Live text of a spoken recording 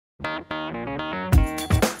Hi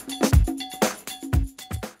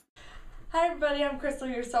everybody, I'm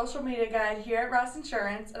Krystal, your social media guide here at Ross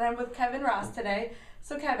Insurance, and I'm with Kevin Ross today.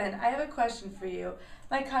 So Kevin, I have a question for you.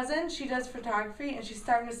 My cousin, she does photography and she's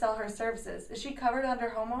starting to sell her services. Is she covered under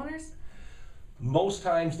homeowners? Most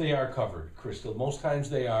times they are covered, Krystal. Most times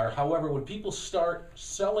they are. However, when people start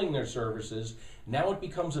selling their services, now it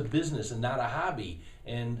becomes a business and not a hobby.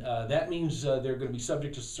 And that means they're going to be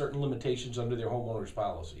subject to certain limitations under their homeowner's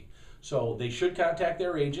policy. So they should contact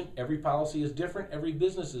their agent. Every policy is different, every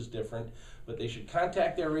business is different, but they should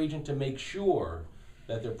contact their agent to make sure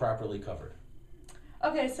that they're properly covered.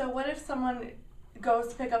 Okay, so what if someone goes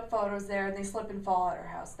to pick up photos there and they slip and fall at her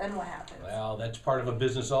house? Then what happens? Well, that's part of a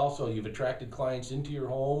business also. You've attracted clients into your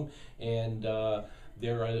home, and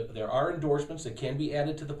there are endorsements that can be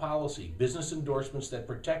added to the policy, business endorsements that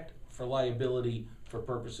protect for liability for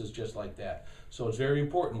purposes just like that. So it's very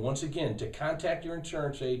important, once again, to contact your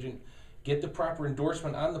insurance agent, get the proper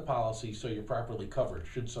endorsement on the policy so you're properly covered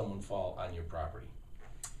should someone fall on your property.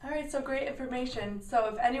 All right, so great information. So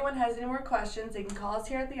if anyone has any more questions, they can call us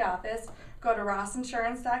here at the office. Go to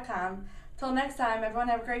rossinsurance.com. Till next time, everyone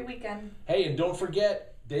have a great weekend. Hey, and don't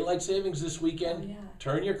forget, daylight savings this weekend. Oh, yeah.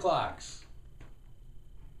 Turn your clocks.